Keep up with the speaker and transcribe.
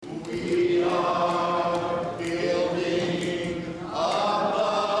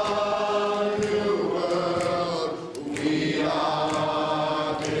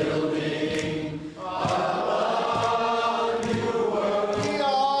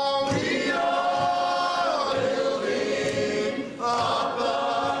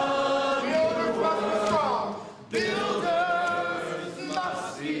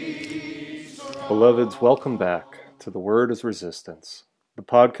Beloveds, welcome back to The Word is Resistance, the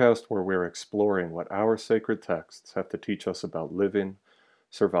podcast where we're exploring what our sacred texts have to teach us about living,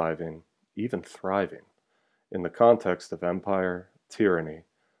 surviving, even thriving, in the context of empire, tyranny,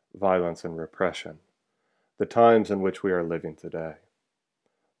 violence, and repression, the times in which we are living today.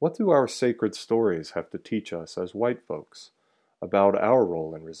 What do our sacred stories have to teach us as white folks about our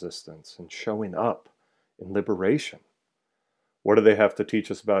role in resistance and showing up in liberation? What do they have to teach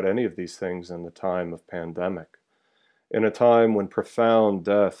us about any of these things in the time of pandemic? In a time when profound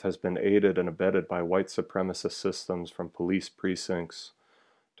death has been aided and abetted by white supremacist systems from police precincts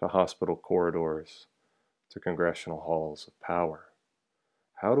to hospital corridors to congressional halls of power.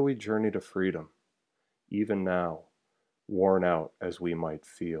 How do we journey to freedom, even now, worn out as we might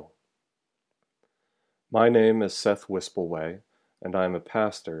feel? My name is Seth Wispelway, and I am a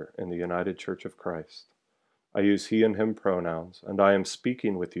pastor in the United Church of Christ. I use he and him pronouns, and I am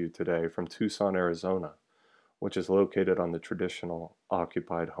speaking with you today from Tucson, Arizona, which is located on the traditional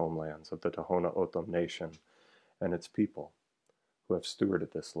occupied homelands of the Tohono O'odham Nation and its people, who have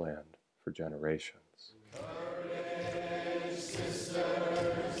stewarded this land for generations. Courage,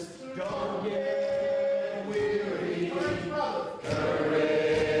 sisters, don't get weary.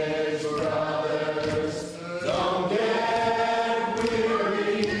 Courage, brothers, don't get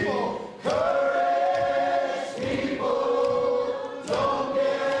weary. Courage, people, don't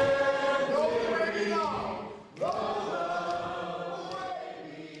get weary.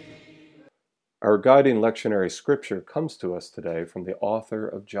 Our guiding lectionary scripture comes to us today from the author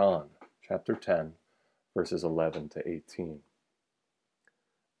of John, chapter 10, verses 11 to 18.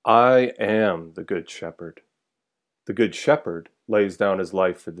 I am the good shepherd. The good shepherd lays down his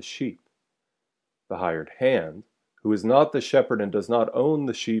life for the sheep. The hired hand, who is not the shepherd and does not own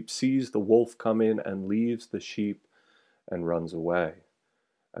the sheep, sees the wolf come in and leaves the sheep and runs away,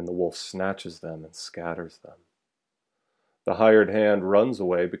 and the wolf snatches them and scatters them. The hired hand runs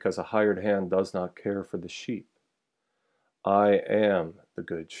away because a hired hand does not care for the sheep. I am the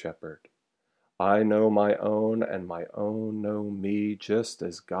good shepherd. I know my own, and my own know me, just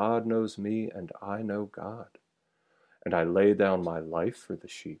as God knows me, and I know God. And I lay down my life for the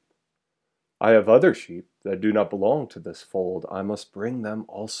sheep. I have other sheep that do not belong to this fold. I must bring them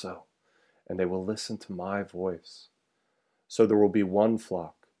also, and they will listen to my voice. So there will be one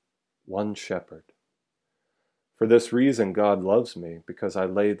flock, one shepherd. For this reason God loves me, because I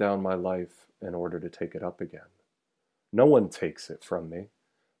lay down my life in order to take it up again. No one takes it from me,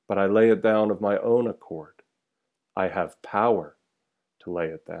 but I lay it down of my own accord. I have power to lay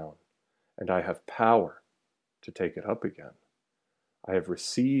it down, and I have power to take it up again. I have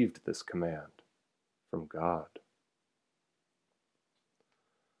received this command from God.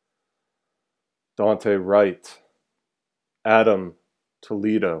 Dante Wright, Adam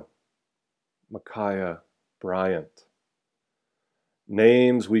Toledo, Micaiah Bryant.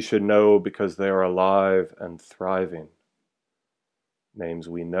 Names we should know because they are alive and thriving. Names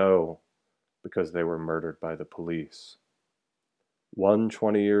we know because they were murdered by the police. One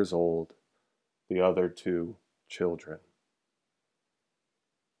 20 years old, the other two children.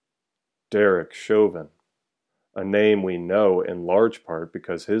 Derek Chauvin, a name we know in large part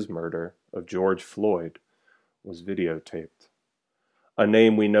because his murder of George Floyd was videotaped. A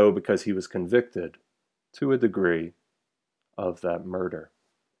name we know because he was convicted, to a degree, of that murder.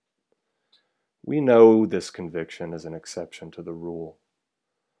 We know this conviction is an exception to the rule.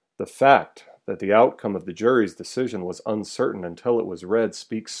 The fact that the outcome of the jury's decision was uncertain until it was read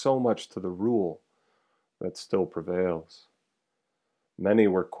speaks so much to the rule that still prevails. Many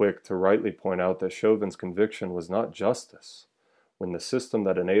were quick to rightly point out that Chauvin's conviction was not justice, when the system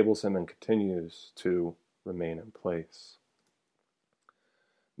that enables him and continues to remain in place.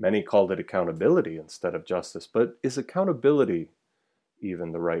 Many called it accountability instead of justice, but is accountability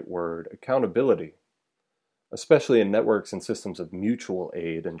even the right word? Accountability, especially in networks and systems of mutual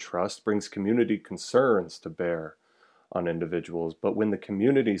aid and trust, brings community concerns to bear on individuals. But when the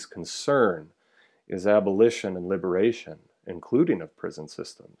community's concern is abolition and liberation, including of prison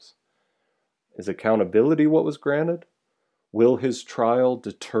systems, is accountability what was granted? Will his trial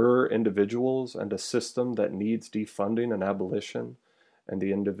deter individuals and a system that needs defunding and abolition and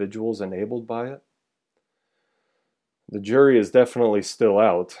the individuals enabled by it? The jury is definitely still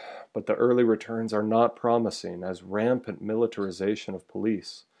out, but the early returns are not promising, as rampant militarization of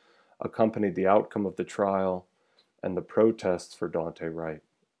police accompanied the outcome of the trial and the protests for Dante Wright,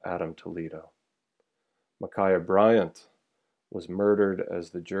 Adam Toledo. Micaiah Bryant was murdered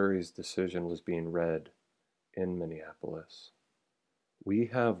as the jury's decision was being read in Minneapolis. We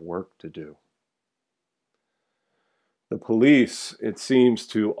have work to do. The police, it seems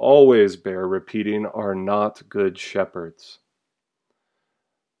to always bear repeating, are not good shepherds.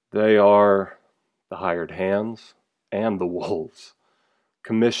 They are the hired hands and the wolves,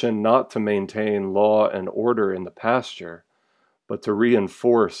 commissioned not to maintain law and order in the pasture, but to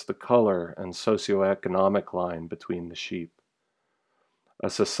reinforce the color and socioeconomic line between the sheep. A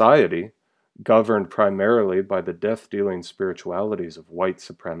society governed primarily by the death-dealing spiritualities of white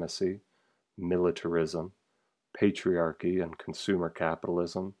supremacy, militarism, patriarchy, and consumer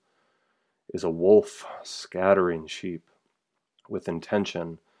capitalism is a wolf scattering sheep with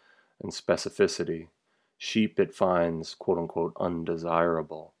intention and specificity, sheep it finds quote-unquote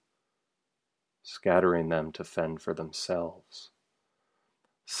undesirable, scattering them to fend for themselves.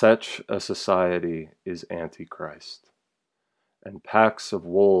 Such a society is Antichrist, and packs of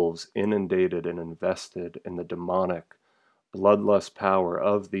wolves inundated and invested in the demonic, bloodlust power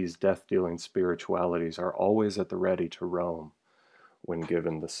of these death-dealing spiritualities are always at the ready to roam when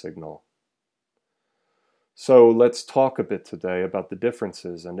given the signal. So let's talk a bit today about the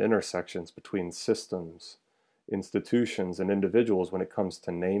differences and intersections between systems, institutions, and individuals when it comes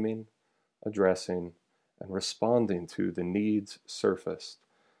to naming, addressing, and responding to the needs surfaced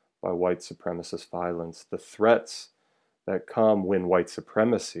by white supremacist violence, the threats that come when white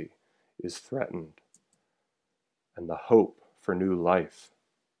supremacy is threatened, and the hope for new life,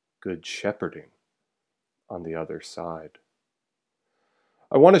 good shepherding, on the other side.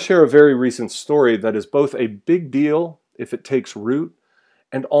 I want to share a very recent story that is both a big deal if it takes root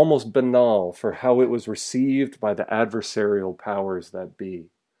and almost banal for how it was received by the adversarial powers that be.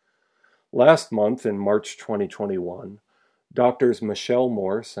 Last month, in March 2021, Doctors Michelle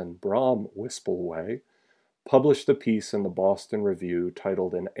Morse and Bram Wispelwey published a piece in the Boston Review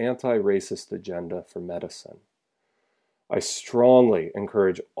titled An Anti-Racist Agenda for Medicine. I strongly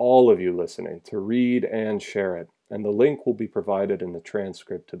encourage all of you listening to read and share it, and the link will be provided in the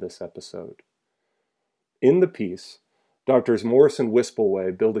transcript to this episode. In the piece, Doctors Morse and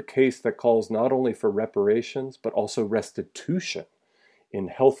Wispelwey build a case that calls not only for reparations, but also restitution in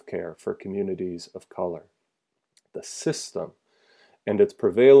healthcare for communities of color. The system and its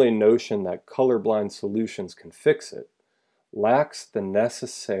prevailing notion that colorblind solutions can fix it lacks the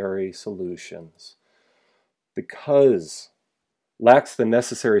necessary solutions for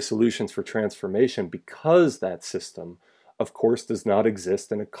transformation because that system, of course, does not exist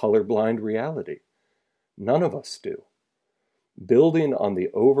in a colorblind reality. None of us do. Building on the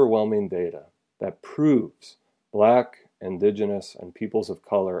overwhelming data that proves Black, Indigenous, and peoples of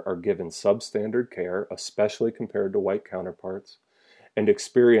color are given substandard care, especially compared to white counterparts, and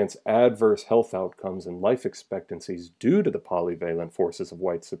experience adverse health outcomes and life expectancies due to the polyvalent forces of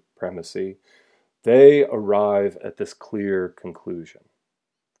white supremacy, they arrive at this clear conclusion.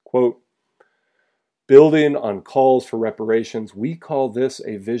 Quote, building on calls for reparations, we call this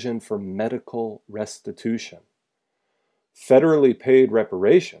a vision for medical restitution. Federally paid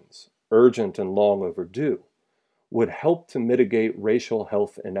reparations, urgent and long overdue, would help to mitigate racial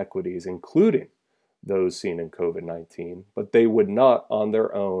health inequities, including those seen in COVID-19, but they would not on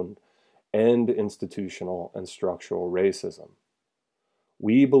their own end institutional and structural racism.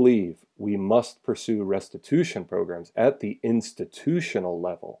 We believe we must pursue restitution programs at the institutional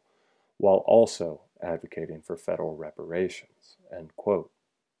level while also advocating for federal reparations, end quote.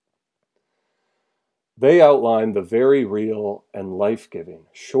 They outline the very real and life-giving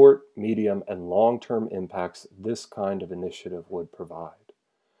short, medium, and long-term impacts this kind of initiative would provide.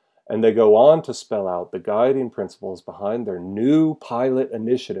 And they go on to spell out the guiding principles behind their new pilot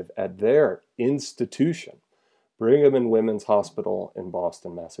initiative at their institution, Brigham and Women's Hospital in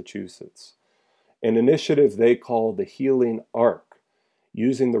Boston, Massachusetts. An initiative they call the Healing Arc,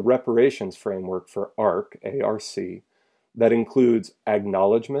 using the reparations framework for ARC, A-R-C, that includes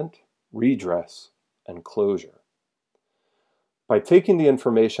acknowledgement, redress, and closure. By taking the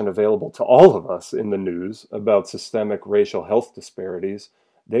information available to all of us in the news about systemic racial health disparities,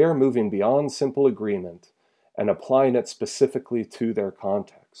 they are moving beyond simple agreement and applying it specifically to their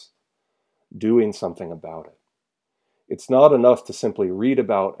context, doing something about it. It's not enough to simply read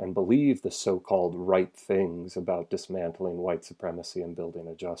about and believe the so-called right things about dismantling white supremacy and building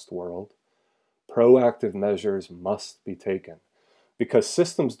a just world. Proactive measures must be taken because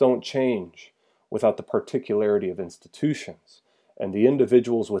systems don't change without the particularity of institutions and the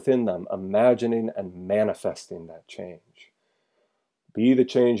individuals within them imagining and manifesting that change. Be the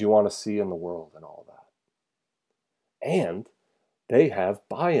change you want to see in the world and all that. And they have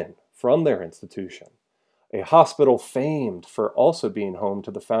buy-in from their institution, a hospital famed for also being home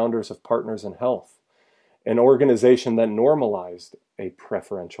to the founders of Partners in Health, an organization that normalized a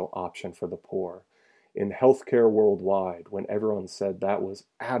preferential option for the poor, in healthcare worldwide when everyone said that was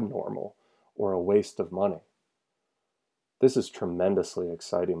abnormal or a waste of money. This is tremendously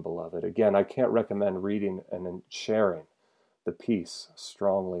exciting, beloved. Again, I can't recommend reading and sharing the piece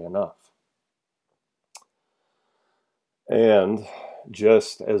strongly enough. And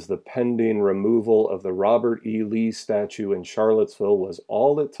just as the pending removal of the Robert E. Lee statue in Charlottesville was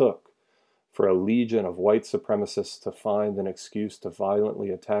all it took for a legion of white supremacists to find an excuse to violently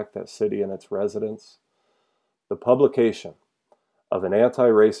attack that city and its residents, the publication of an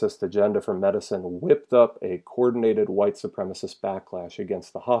anti-racist agenda for medicine whipped up a coordinated white supremacist backlash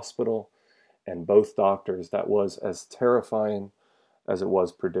against the hospital and both doctors that was as terrifying as it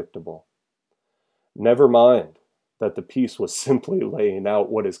was predictable. Never mind that the piece was simply laying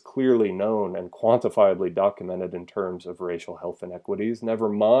out what is clearly known and quantifiably documented in terms of racial health inequities. Never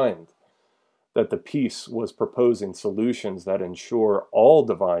mind that the piece was proposing solutions that ensure all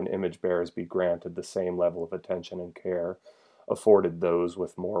divine image bearers be granted the same level of attention and care afforded those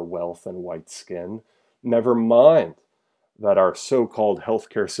with more wealth and white skin. Never mind that our so-called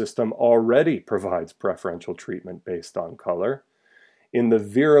healthcare system already provides preferential treatment based on color. In the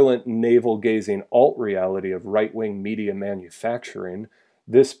virulent, navel-gazing alt-reality of right-wing media manufacturing,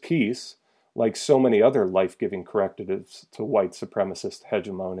 this piece, like so many other life-giving correctives to white supremacist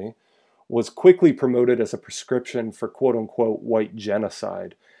hegemony, was quickly promoted as a prescription for quote-unquote white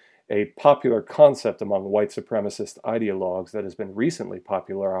genocide, a popular concept among white supremacist ideologues that has been recently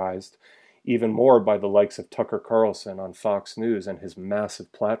popularized even more by the likes of Tucker Carlson on Fox News and his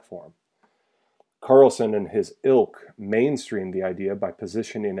massive platform. Carlson and his ilk mainstreamed the idea by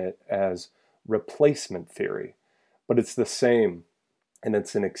positioning it as replacement theory, but it's the same, and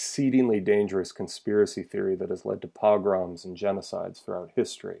it's an exceedingly dangerous conspiracy theory that has led to pogroms and genocides throughout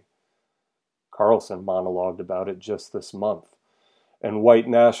history. Carlson monologued about it just this month, and white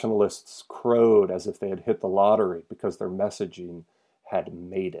nationalists crowed as if they had hit the lottery because their messaging had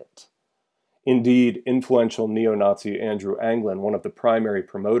made it. Indeed, influential neo-Nazi Andrew Anglin, one of the primary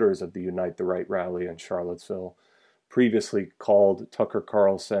promoters of the Unite the Right rally in Charlottesville, previously called Tucker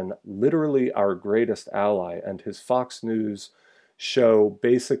Carlson literally our greatest ally, and his Fox News show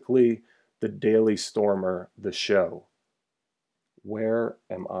basically the Daily Stormer, the show. Where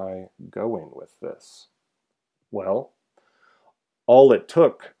am I going with this? Well, all it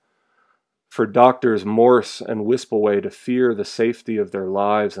took for doctors Morse and Wispelway to fear the safety of their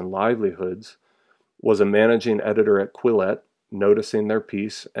lives and livelihoods was a managing editor at Quillette noticing their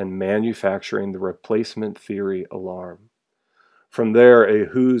piece and manufacturing the replacement theory alarm. From there, a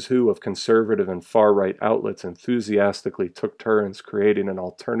who's who of conservative and far-right outlets enthusiastically took turns creating an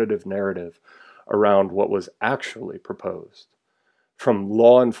alternative narrative around what was actually proposed. From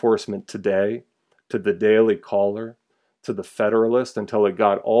Law Enforcement Today to the Daily Caller to the Federalist until it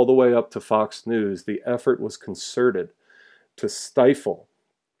got all the way up to Fox News, the effort was concerted to stifle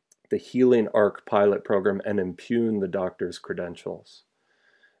the Healing Arc pilot program and impugn the doctor's credentials.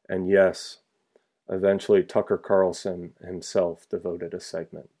 And yes, eventually Tucker Carlson himself devoted a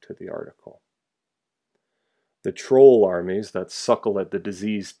segment to the article. The troll armies that suckle at the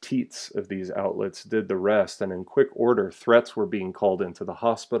diseased teats of these outlets did the rest, and in quick order, threats were being called into the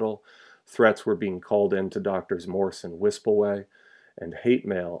hospital, threats were being called into Doctors Morse and Wispelway, and hate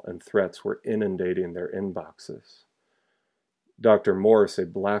mail and threats were inundating their inboxes. Dr. Morse, a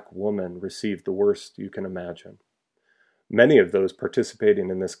black woman, received the worst you can imagine. Many of those participating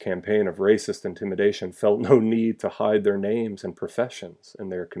in this campaign of racist intimidation felt no need to hide their names and professions in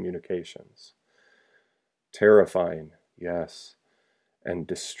their communications. Terrifying, yes, and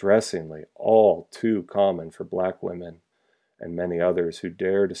distressingly all too common for black women and many others who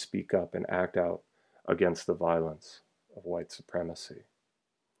dare to speak up and act out against the violence of white supremacy.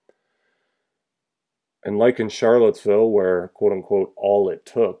 And like in Charlottesville, where, quote-unquote, all it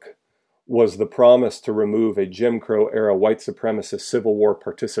took was the promise to remove a Jim Crow-era white supremacist Civil War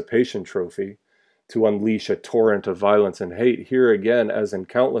participation trophy to unleash a torrent of violence and hate, here again, as in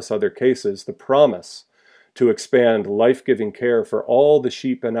countless other cases, the promise to expand life-giving care for all the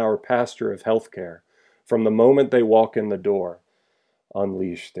sheep in our pasture of healthcare from the moment they walk in the door,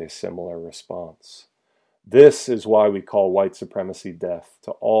 unleashed a similar response. This is why we call white supremacy death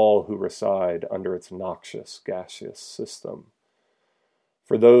to all who reside under its noxious, gaseous system.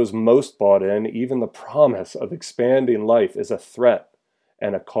 For those most bought in, even the promise of expanding life is a threat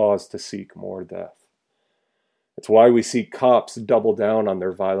and a cause to seek more death. It's why we see cops double down on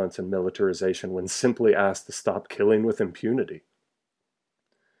their violence and militarization when simply asked to stop killing with impunity.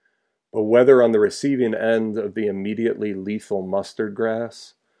 But whether on the receiving end of the immediately lethal mustard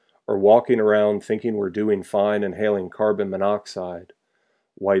gas, or walking around thinking we're doing fine inhaling carbon monoxide,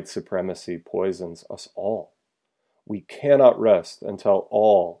 White supremacy poisons us all. We cannot rest until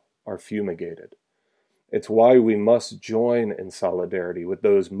all are fumigated. It's why we must join in solidarity with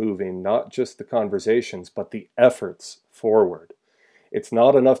those moving not just the conversations, but the efforts forward. It's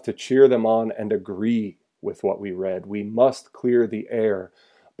not enough to cheer them on and agree with what we read. We must clear the air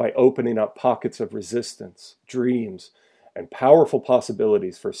by opening up pockets of resistance, dreams, and powerful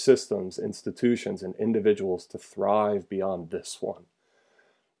possibilities for systems, institutions, and individuals to thrive beyond this one.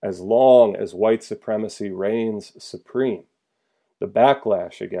 As long as white supremacy reigns supreme, the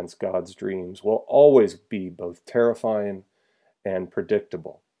backlash against God's dreams will always be both terrifying and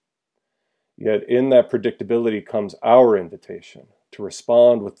predictable. Yet in that predictability comes our invitation to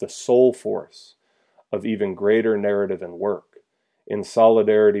respond with the soul force of even greater narrative and work, in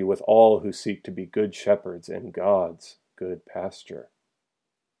solidarity with all who seek to be good shepherds in God's good pasture.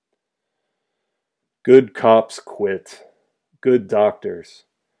 Good cops quit. Good doctors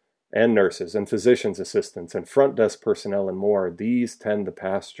and nurses and physicians' assistants and front desk personnel and more, these tend the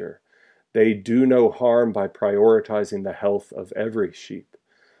pasture. They do no harm by prioritizing the health of every sheep,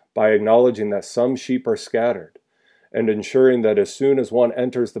 by acknowledging that some sheep are scattered, and ensuring that as soon as one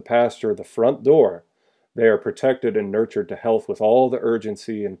enters the pasture, the front door, they are protected and nurtured to health with all the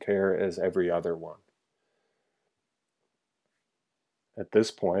urgency and care as every other one. At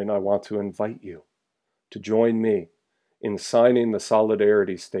this point, I want to invite you to join me in signing the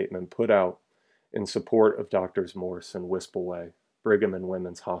solidarity statement put out in support of Drs. Morse and Wispelway, Brigham and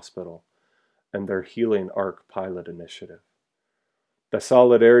Women's Hospital, and their Healing Arc pilot initiative. The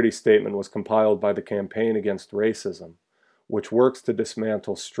solidarity statement was compiled by the Campaign Against Racism, which works to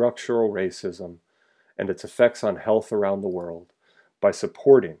dismantle structural racism and its effects on health around the world by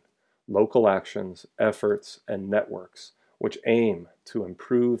supporting local actions, efforts, and networks which aim to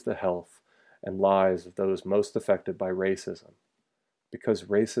improve the health and lives of those most affected by racism, because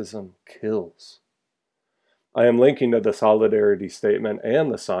racism kills. I am linking to the solidarity statement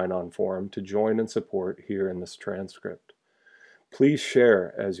and the sign-on form to join and support here in this transcript. Please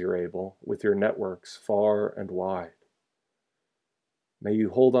share as you're able with your networks far and wide. May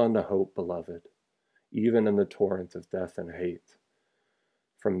you hold on to hope, beloved, even in the torrent of death and hate,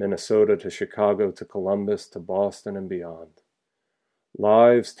 from Minnesota to Chicago to Columbus to Boston and beyond.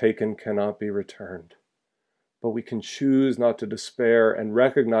 Lives taken cannot be returned, but we can choose not to despair and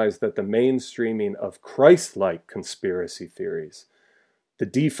recognize that the mainstreaming of Christ-like conspiracy theories, the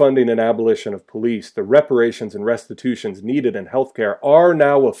defunding and abolition of police, the reparations and restitutions needed in healthcare are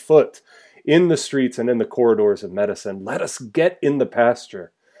now afoot in the streets and in the corridors of medicine. Let us get in the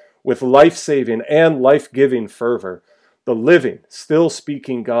pasture with life-saving and life-giving fervor. The living, still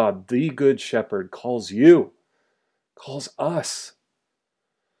speaking God, the Good Shepherd, calls us.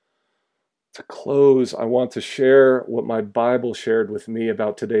 To close, I want to share what my Bible shared with me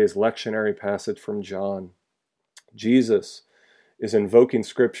about today's lectionary passage from John. Jesus is invoking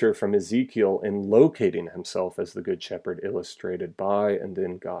scripture from Ezekiel in locating himself as the Good Shepherd illustrated by and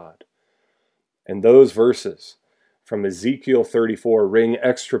in God. And those verses from Ezekiel 34 ring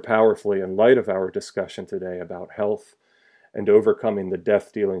extra powerfully in light of our discussion today about health and overcoming the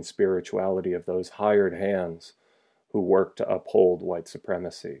death-dealing spirituality of those hired hands who work to uphold white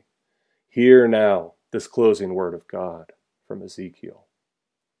supremacy. Hear now this closing word of God from Ezekiel.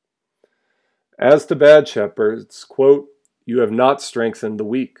 As to bad shepherds, quote, "You have not strengthened the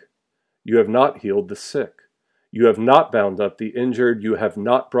weak. You have not healed the sick. You have not bound up the injured. You have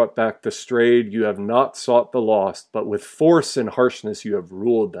not brought back the strayed. You have not sought the lost, but with force and harshness you have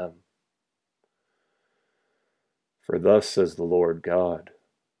ruled them. For thus says the Lord God,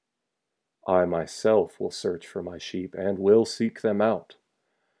 I myself will search for my sheep and will seek them out.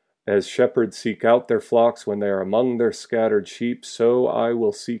 As shepherds seek out their flocks when they are among their scattered sheep, so I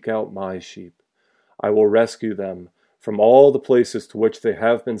will seek out my sheep. I will rescue them from all the places to which they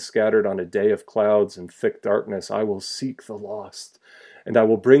have been scattered on a day of clouds and thick darkness. I will seek the lost, and I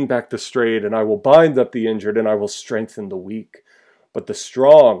will bring back the strayed, and I will bind up the injured, and I will strengthen the weak. But the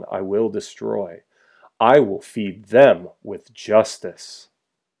strong I will destroy. I will feed them with justice."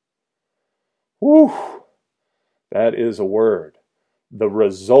 Whew! That is a word. The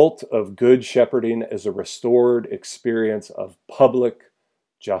result of good shepherding is a restored experience of public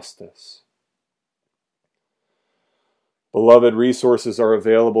justice. Beloved, resources are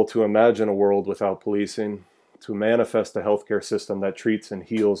available to imagine a world without policing, to manifest a healthcare system that treats and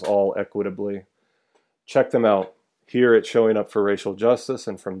heals all equitably. Check them out here at Showing Up for Racial Justice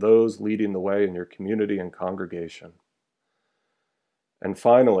and from those leading the way in your community and congregation. And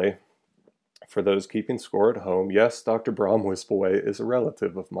finally, for those keeping score at home, yes, Dr. Bram Wispelway is a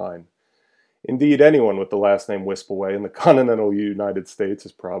relative of mine. Indeed, anyone with the last name Wispaway in the continental United States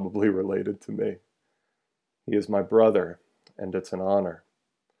is probably related to me. He is my brother, and it's an honor,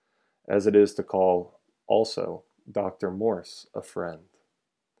 as it is to call also Dr. Morse a friend.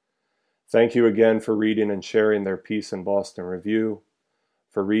 Thank you again for reading and sharing their piece in Boston Review,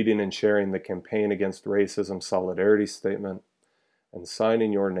 for reading and sharing the Campaign Against Racism Solidarity Statement, and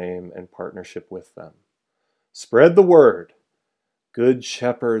signing your name in partnership with them. Spread the word. Good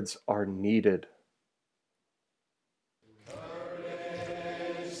shepherds are needed.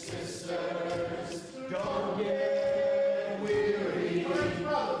 Courage, sisters, don't get weary.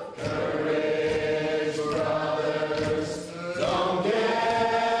 Courage, brothers, don't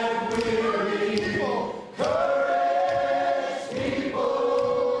get weary. Courage,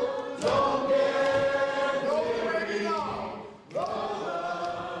 people, don't get weary.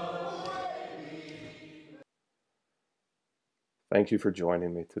 Thank you for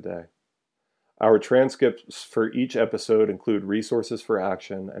joining me today. Our transcripts for each episode include resources for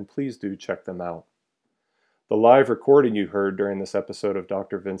action, and please do check them out. The live recording you heard during this episode of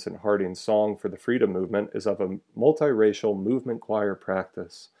Dr. Vincent Harding's Song for the Freedom Movement is of a multiracial movement choir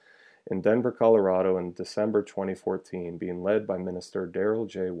practice in Denver, Colorado in December 2014, being led by Minister Darrell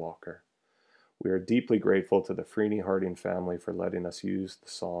J. Walker. We are deeply grateful to the Freeney Harding family for letting us use the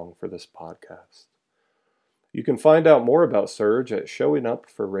song for this podcast. You can find out more about Surge at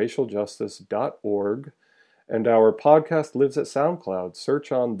showingupforracialjustice.org, and our podcast lives at SoundCloud. Search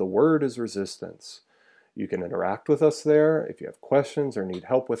on The Word is Resistance. You can interact with us there if you have questions or need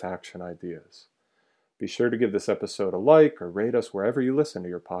help with action ideas. Be sure to give this episode a like or rate us wherever you listen to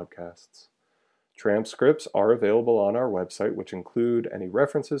your podcasts. Transcripts are available on our website, which include any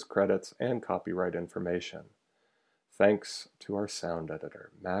references, credits, and copyright information. Thanks to our sound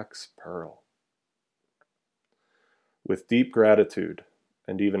editor, Max Pearl. With deep gratitude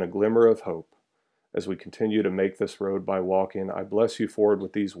and even a glimmer of hope, as we continue to make this road by walking, I bless you forward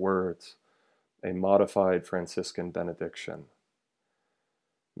with these words, a modified Franciscan benediction.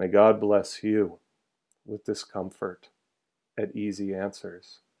 May God bless you with discomfort at easy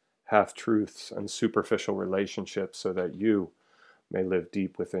answers, half-truths, and superficial relationships so that you may live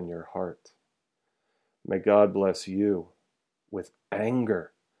deep within your heart. May God bless you with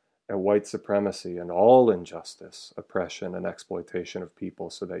anger at white supremacy and all injustice, oppression, and exploitation of people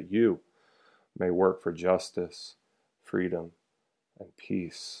so that you may work for justice, freedom, and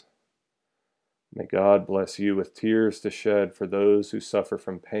peace. May God bless you with tears to shed for those who suffer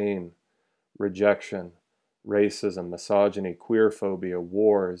from pain, rejection, racism, misogyny, queerphobia,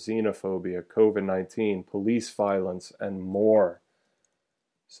 war, xenophobia, COVID-19, police violence, and more,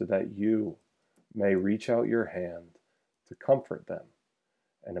 so that you may reach out your hand to comfort them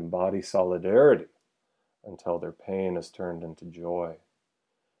and embody solidarity until their pain is turned into joy.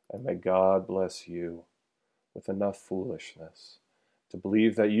 And may God bless you with enough foolishness to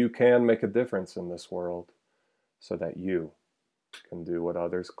believe that you can make a difference in this world so that you can do what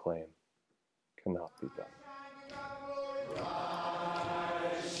others claim cannot be done.